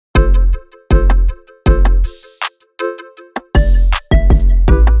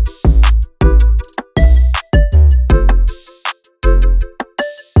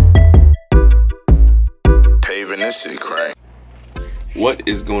that shit crazy. What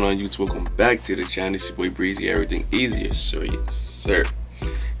is going on, YouTube? Welcome back to the channel. It's your boy Breezy. Everything easier, sir. Yes, sir.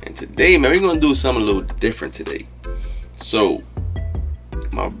 And today, man, we're gonna do something a little different today. So,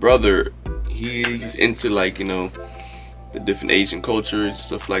 my brother, he's into, like, you know, the different Asian cultures,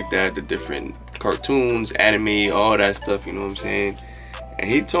 stuff like that, the different cartoons, anime, all that stuff, you know what I'm saying? And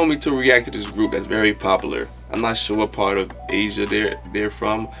he told me to react to this group that's very popular. I'm not sure what part of Asia they're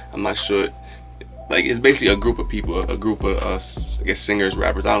from. I'm not sure. Like, it's basically a group of people, a group of I guess singers,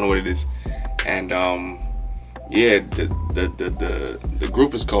 rappers. I don't know what it is. And yeah, the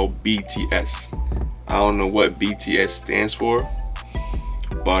group is called BTS. I don't know what BTS stands for,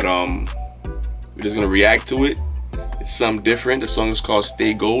 but we're just gonna react to it. It's something different. The song is called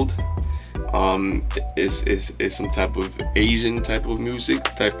Stay Gold. It's some type of Asian type of music,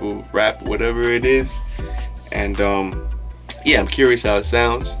 type of rap, whatever it is. And yeah, I'm curious how it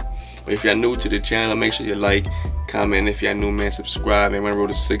sounds. But if you're new to the channel, make sure you like, comment. If you're new, man, subscribe. And when I roll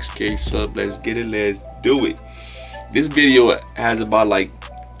to 6K sub, let's get it, let's do it. This video has about like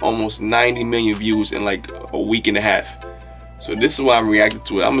almost 90 million views in like a week and a half. So this is why I'm reacting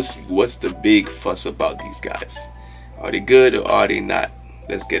to it. I'm gonna see what's the big fuss about these guys. Are they good or are they not?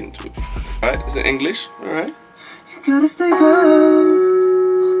 Let's get into it. Alright, it's in English. Alright. You gotta stay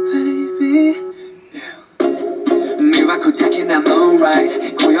gold, baby.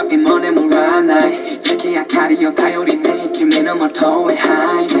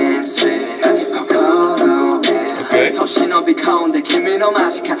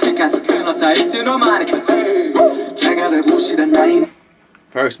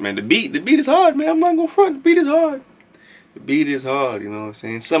 First, man, the beat is hard, man. I'm not gonna front. The beat is hard. The beat is hard, you know what I'm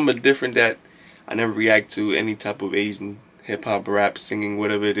saying? Something different that I never react to, any type of Asian hip hop, rap, singing,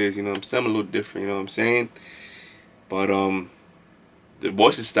 whatever it is, you know. Something a little different, you know what I'm saying? But the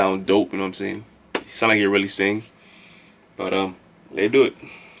voices sound dope, you know what I'm saying? He sound like he really sing. But let's do it.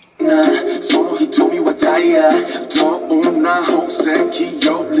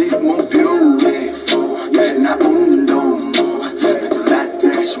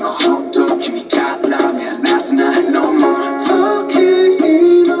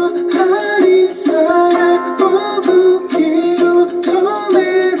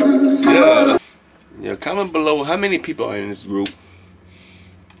 Yeah, comment below how many people are in this group,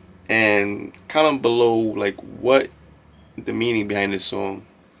 and comment below like what the meaning behind this song.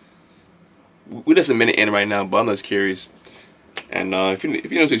 We're just a minute in right now, but I'm just curious. And if you're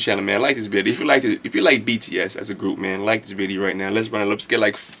new to the channel, man, like this video. If you like BTS as a group, man, like this video right now. Let's run it. Let's get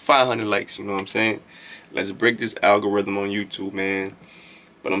like 500 likes. You know what I'm saying? Let's break this algorithm on YouTube, man.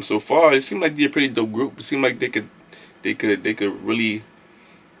 But so far it seemed like they're a pretty dope group. It seemed like they could really,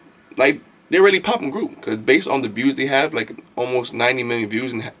 like, they're really popping group, because based on the views they have, like almost 90 million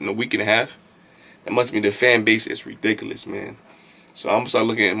views in a week and a half, that must mean the fan base is ridiculous, man. So I'm gonna start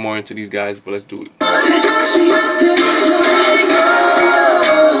looking more into these guys, but let's do it.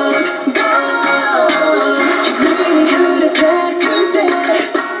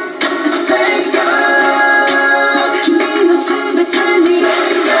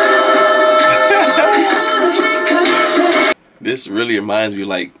 This really reminds me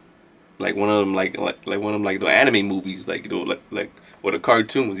like one of them like one of them like the anime movies, like, you know, like or the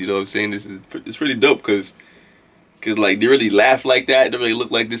cartoons, you know what I'm saying? It's pretty dope, because like they really laugh like that, they really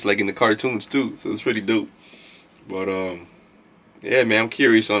look like this like in the cartoons too, so it's pretty dope. But yeah, man, I'm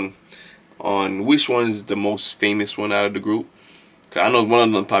curious on which one is the most famous one out of the group, cause I know one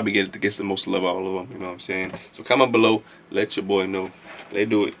of them probably gets the most love out of them, you know what I'm saying? So comment below, let your boy know. Let's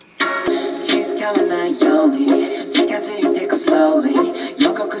do it.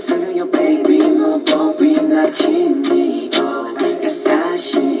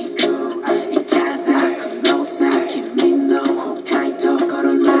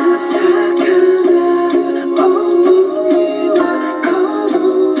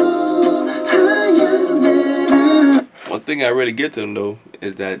 One thing I really get to them though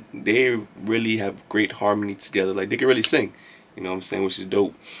is that they really have great harmony together. Like, they can really sing, you know what I'm saying, which is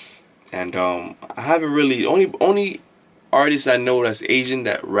dope. And I haven't really, only artist I know that's Asian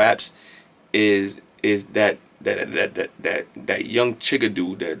that raps is that young Chigga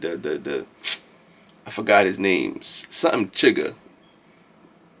dude, the I forgot his name, something Chigga.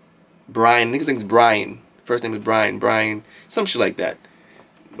 Brian, nigga's name's Brian. First name is Brian, some shit like that.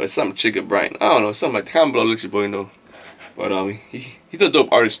 But something Chigga Brian, I don't know, something like that. Comment below, let your boy know. But he's a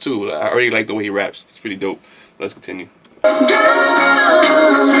dope artist too. I already like the way he raps. It's pretty dope. Let's continue.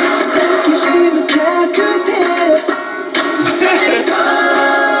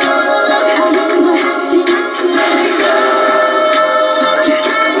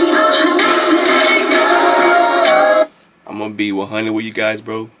 be 100 with you guys,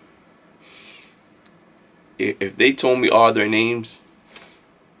 bro. If they told me all their names,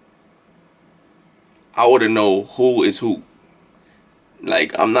 I wouldn't know who is who.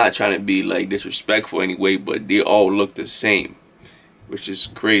 Like, I'm not trying to be like disrespectful anyway, but they all look the same, which is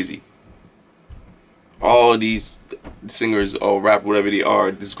crazy. All these singers or rap, whatever they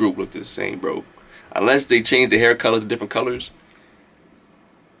are, this group look the same, bro. Unless they change the hair color to different colors.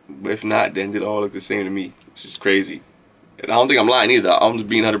 But if not, then they all look the same to me. It's just crazy. And I don't think I'm lying either. I'm just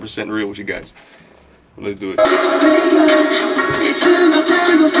being 100% real with you guys. Let's do it.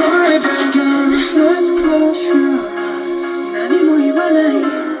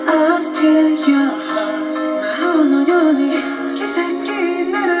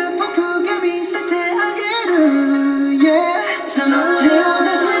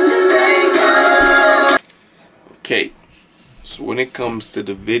 Okay, so when it comes to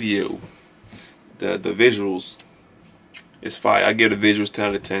the video, the visuals, it's fire. I give the visuals 10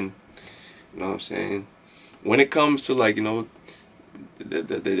 out of 10. You know what I'm saying? When it comes to, like, you know,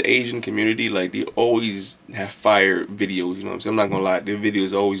 the Asian community, like, they always have fire videos. You know what I'm saying? I'm not gonna lie, their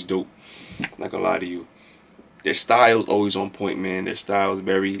videos are always dope. I'm not gonna lie to you. Their style's always on point, man. Their style is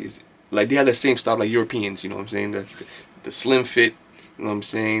very, like, they have the same style like Europeans. You know what I'm saying? The slim fit. You know what I'm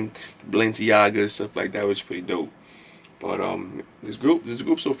saying? Balenciaga, stuff like that was pretty dope. But this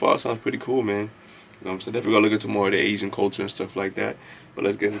group so far sounds pretty cool, man. You know what I'm saying? Definitely gonna look into more of the Asian culture and stuff like that. But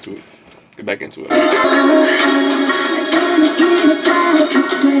let's get into it. Get back into it.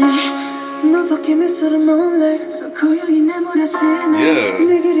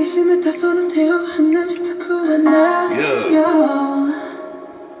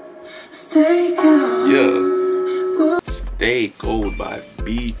 Yeah. Stay Gold by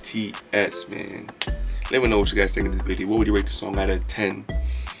BTS, man. Let me know what you guys think of this video. What would you rate the song out of 10?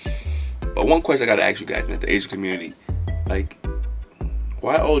 But one question I gotta ask you guys, man, the Asian community, like,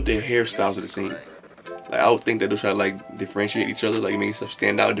 why all their hairstyles are the same? Like, I would think that they'll try to, like, differentiate each other, like make stuff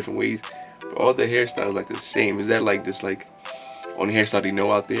stand out in different ways. But all their hairstyles like the same. Is that like this, like, only hairstyle they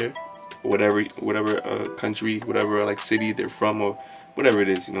know out there? Or whatever country, whatever like city they're from, or whatever it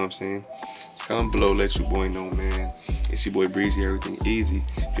is, you know what I'm saying? So comment below, let your boy know, man. It's your boy Breezy, everything easy.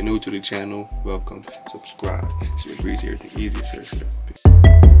 If you're new to the channel, welcome, subscribe. It's your boy Breezy, everything easy, sir.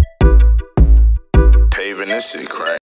 Paving this shit crack.